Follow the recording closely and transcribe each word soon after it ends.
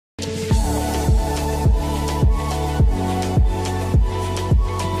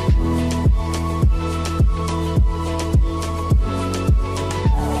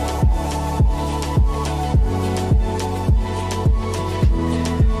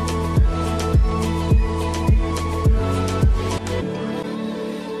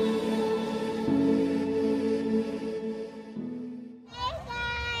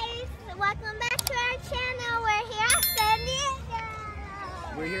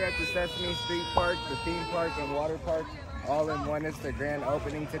here at the Sesame Street Park, the theme park and water park, all in one. It's the grand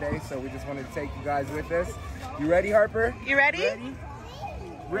opening today, so we just wanted to take you guys with us. You ready, Harper? You ready?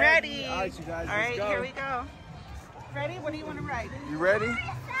 Ready. All right, you guys, all right, let's go. Here we go. Ready? What do you want to ride? You ready?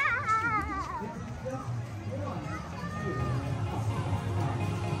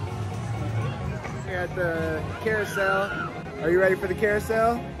 Here at the carousel. Are you ready for the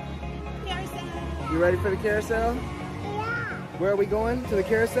carousel? You ready for the carousel? Yeah. Where are we going? To the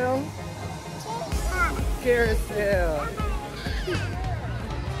carousel? Carousel.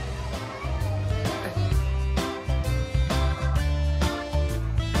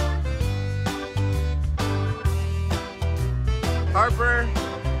 Harper.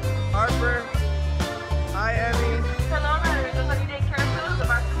 Harper. Hi, Emmy. Hello, riders. The holiday carousel is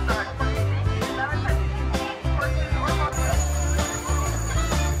about to start.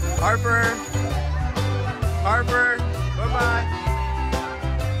 Harper. Harper. Bye-bye.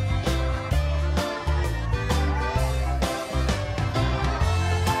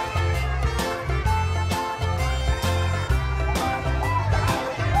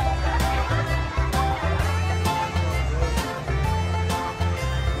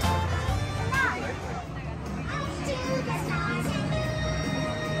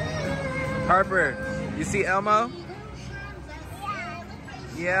 Harper, you see Elmo?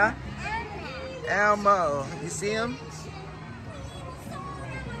 Yeah? Elmo, you see him?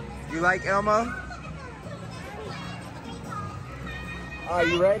 You like Elmo? Are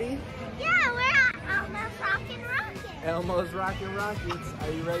you ready? Yeah, we're at Elmo's Rockin' Rockets. Elmo's Rockin' Rockets.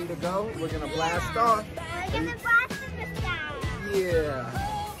 Are you ready to go? We're gonna blast off. We're gonna blast in the sky. Yeah.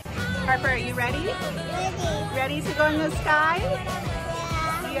 Harper, are you ready? Ready? Ready to go in the sky?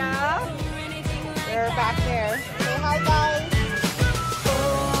 Yeah. Yeah. They're back there. Say hi, guys.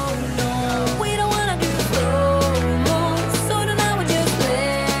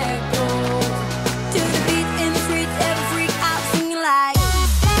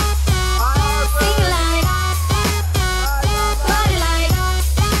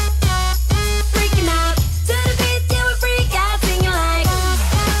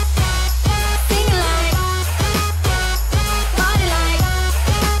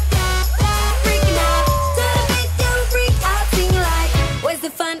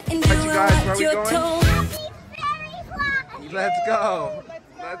 Let's go.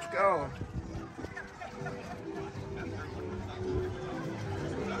 Let's go.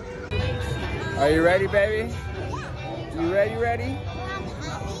 Are you ready, baby? You ready, ready?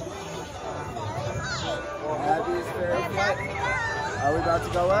 Abby's fair flight. Are we about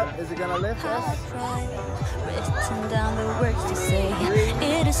to go up? Is it gonna lift us? Written down the words to say.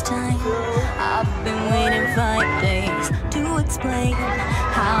 It is time. I've been waiting 5 days to explain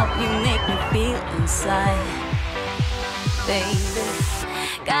how you make me feel inside. Baby,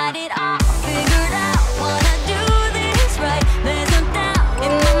 got it all figured out. Wanna do this right. There's no doubt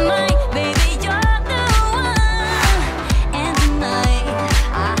in my mind. Baby, you're the one. And tonight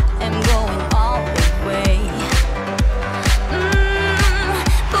I am going all the way.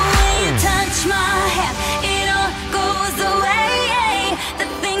 The way you touch my hand, it all goes away. The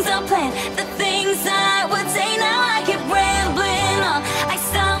things I planned, the things I would say. Now I keep rambling on. I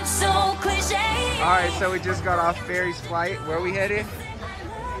sound so cliche. Alright, so we just got off Ferry's flight. Where are we headed?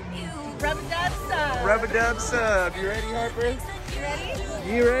 Rub-a-dub sub. Rub-a-dub sub. You ready, Harper? You ready?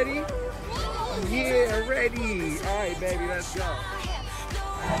 You ready? Yeah, ready. Alright, baby, let's go.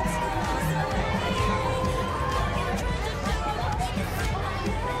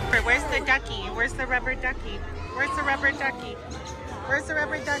 Where's the ducky? Where's the rubber ducky? Where's the rubber ducky? Where's the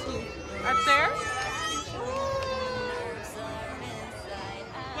rubber ducky? Up there?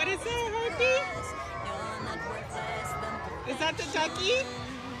 What is it, Harpy? Is that the ducky?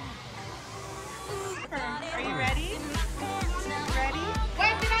 Are you ready? Ready?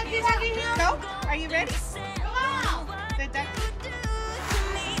 Go. Are you ready? The ducky.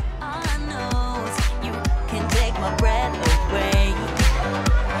 I know you can take my breath away.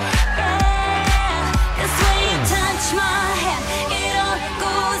 Yeah, 'cause when you touch my hand, it all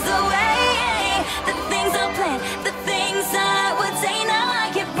goes away. The things I planned, the things I would say. Now I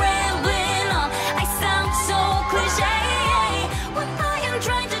keep rambling on. I sound so cliche. What I am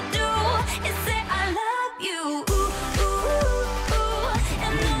trying to do is say I love you.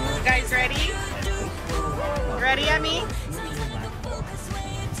 You guys ready? Ready, Emmy?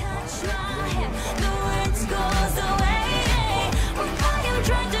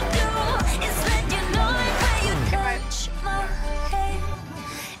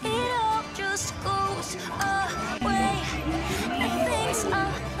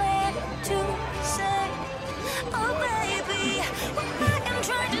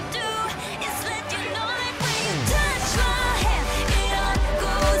 Trying to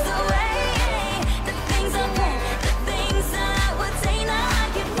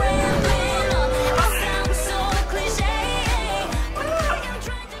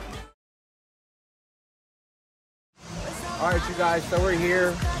All right, you guys, so we're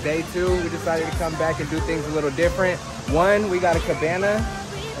here, day 2. We decided to come back and do things a little different. One, we got a cabana,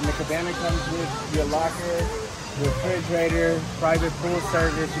 and the cabana comes with your locker, refrigerator, private pool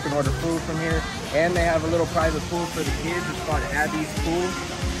service. You can order food from here. And they have a little private pool for the kids. It's called Abby's Pool,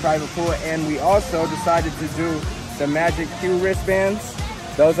 private pool. And we also decided to do the Magic Q wristbands.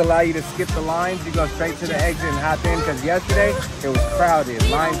 Those allow you to skip the lines. You go straight to the exit and hop in, because yesterday it was crowded.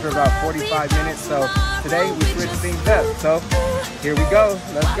 Lines for about 45 minutes. So today we switched things up. So here we go.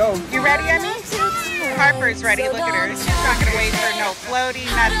 Let's go. You ready, Emmy? Harper's ready. Look at her. She's not going to wait for no floaty,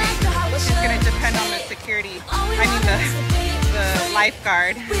 nothing. She's going to depend on the security. I mean the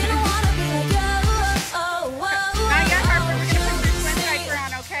lifeguard. Not yet, Harper. We're going to put your swim diaper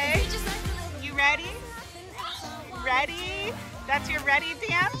on, okay? You ready? Ready? That's your ready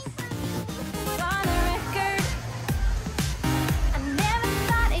dance?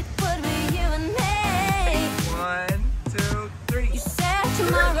 One, two, three. You said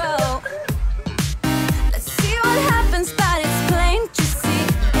tomorrow. Let's see what happens, but it's plain to see.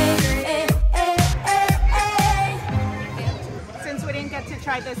 Since we didn't get to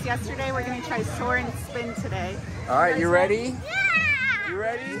try this yesterday, we're going to try soar and spin today. All right, you ready? Yeah! You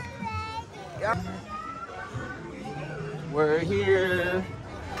ready? Yep. We're here.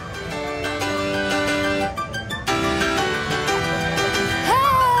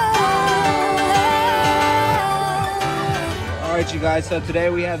 All right, you guys, so today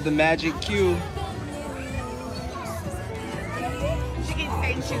we have the Magic Q. She keeps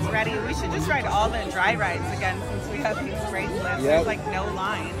saying she's ready. We should just ride all the dry rides again since we have these bracelets. Yep. There's like no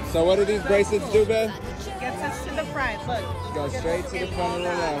line. So what do these bracelets do, Beth? Gets us to the front. Look. Go straight to the front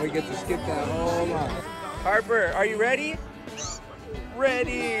of the line. We get to skip that whole line. Harper, are you ready?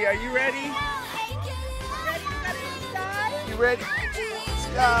 Ready. Are you ready? You ready?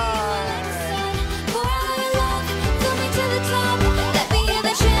 Sky.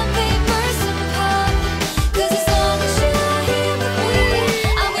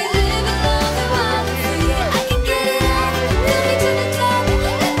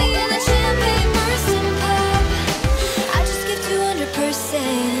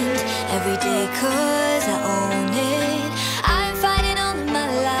 Every day 'cause I own it. I'm fighting all of my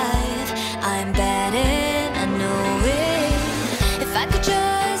life. I'm bad and I know it. If I could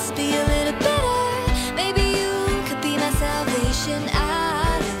just be a little better, maybe you could be my salvation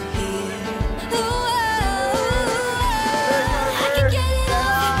out of here. Ooh, I can get it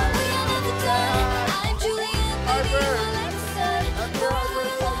off. We all have the time. I'm Julian, baby, I like the sun.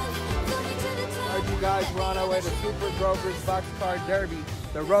 All right, you guys, we're on our way to Super Grover's Boxcar Derby,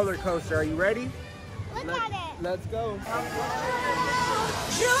 the roller coaster. Are you ready? Look at it. Let's go.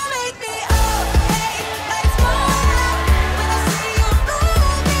 You make me okay, like smile when I see you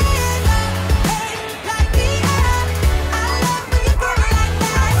moving okay, like the air. I love when you go like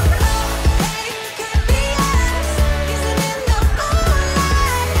that. Okay, could be us, kissing in the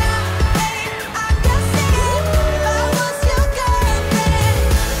moonlight. Hey, I'm guessing if I was your girlfriend.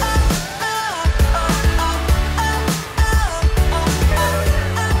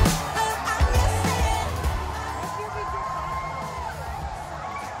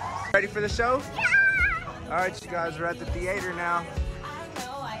 Ready for the show? Yeah! All right, you guys, we're at the theater now.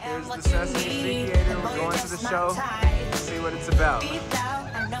 Here's the Sesame Street Theater. We're going to the show. Let's see what it's about. It's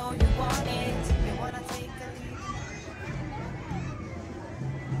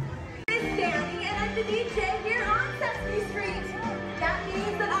Danny, and I'm the DJ here on Sesame Street. That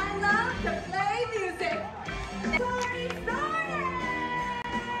means that I love to play music. Sorry, sorry!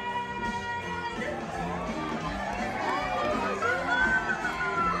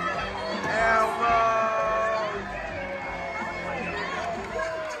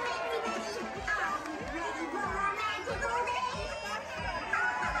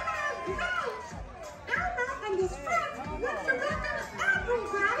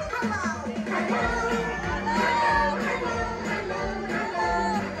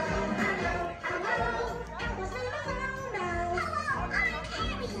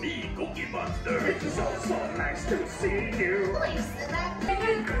 It is also nice to see you.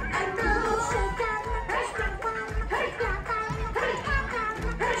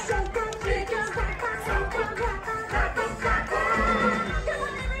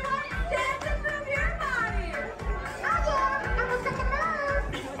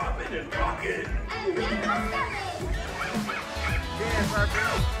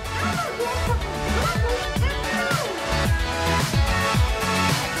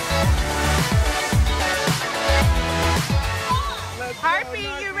 Harpy,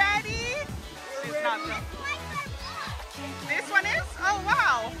 you ready? She's not done. This one is? Oh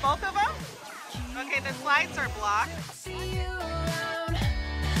wow, both of them? Okay, this one. lights are blocked.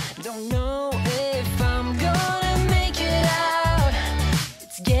 Don't know if I'm gonna make it out.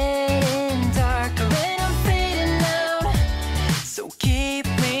 It's getting darker and I'm fading out. So keep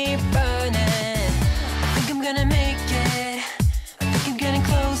me burning. I think I'm gonna make it. I think I'm getting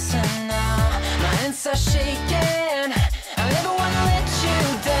closer now. My hands are shaking. I never wanna let you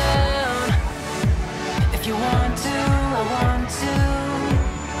down. If you want to, I want to.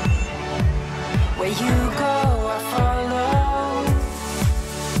 Where you go, I follow.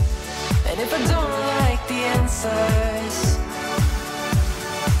 And if I don't like the answers,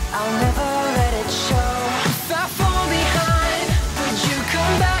 I'll never let it show. If I fall behind, would you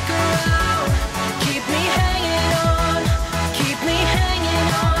come back around? Keep me hanging on, keep me hanging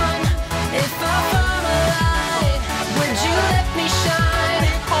on. If I fall alive, would you let me shine?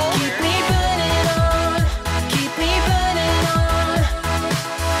 Keep me burning on, keep me burning on.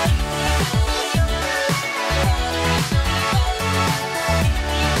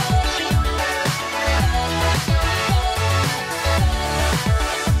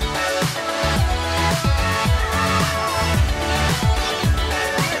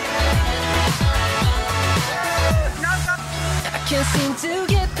 Can't seem to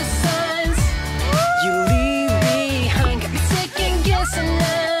get the signs you leave behind. Got me second guessing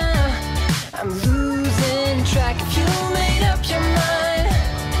now. I'm losing track. If you made up your mind,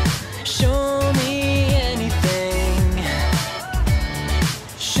 show me anything.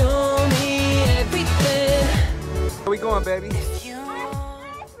 Show me everything. Where we going, baby? If you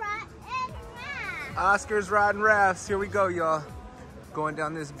Oscar's riding rafts. Here we go, y'all. Going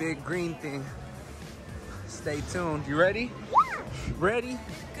down this big green thing. Stay tuned. You ready? Ready?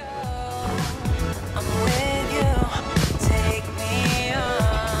 go, I'm with you. Take me on.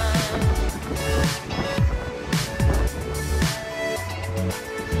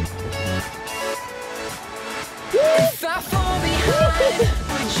 If I fall behind,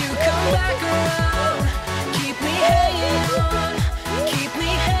 would you come back around? Keep me hanging on, keep me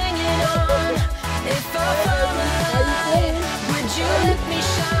hanging on. If I fall behind, would you let me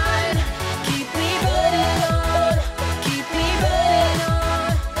shine? Keep me burning on, keep me burning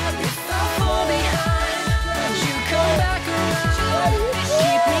on. If I fall behind, would you come back around?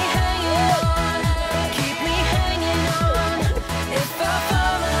 Keep me hanging on, keep me hanging on. If I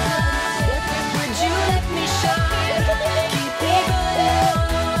fall behind, would you let me shine? Keep me burning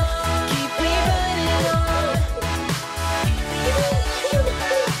on, keep me burning on.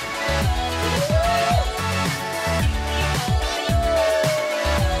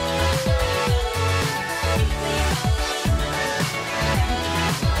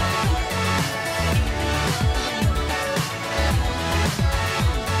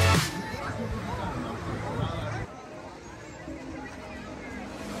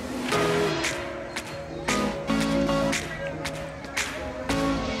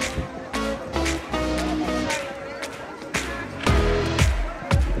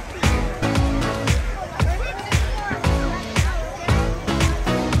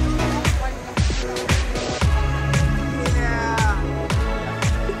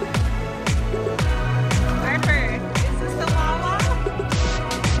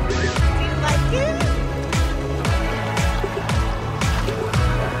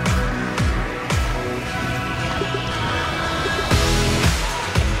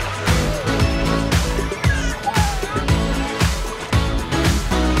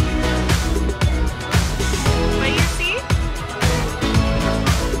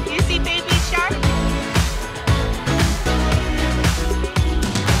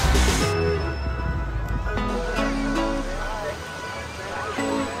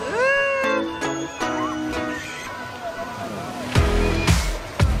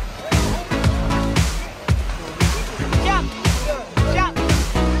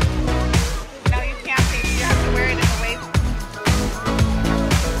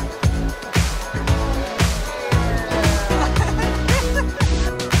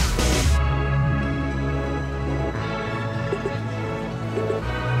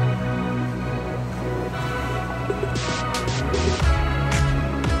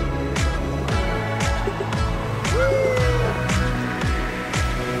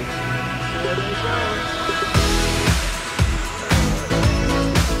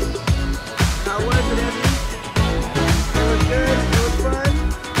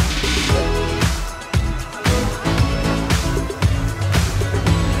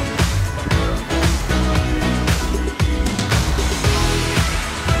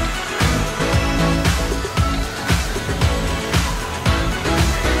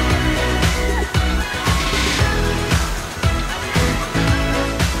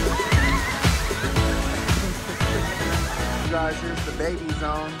 baby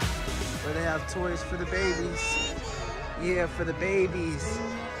zone where they have toys for the babies. Yeah, for the babies.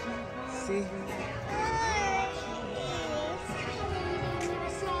 See?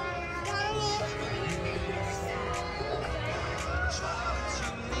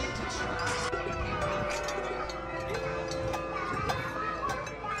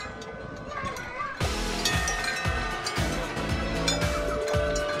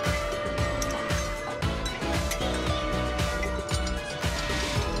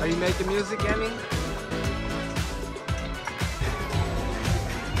 Are you making music, Emmy?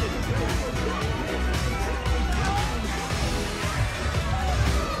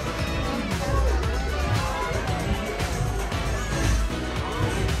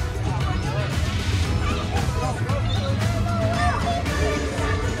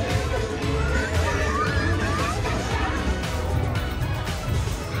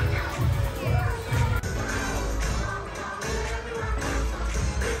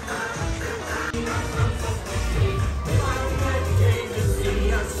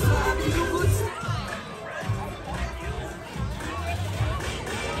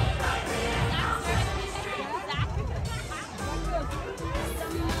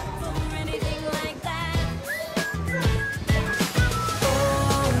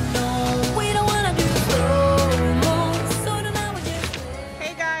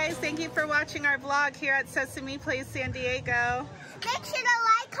 Watching our vlog here at Sesame Place San Diego. Make sure to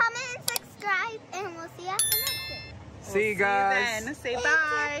like, comment, and subscribe, and we'll see you after next week. See you guys. Then. Say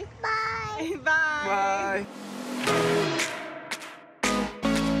bye. Bye. Bye. Bye.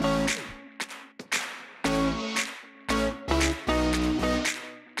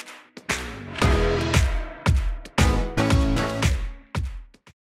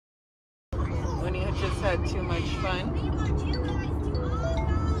 Winnie just had too much fun.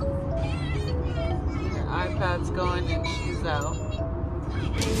 Her iPad's going and she's out.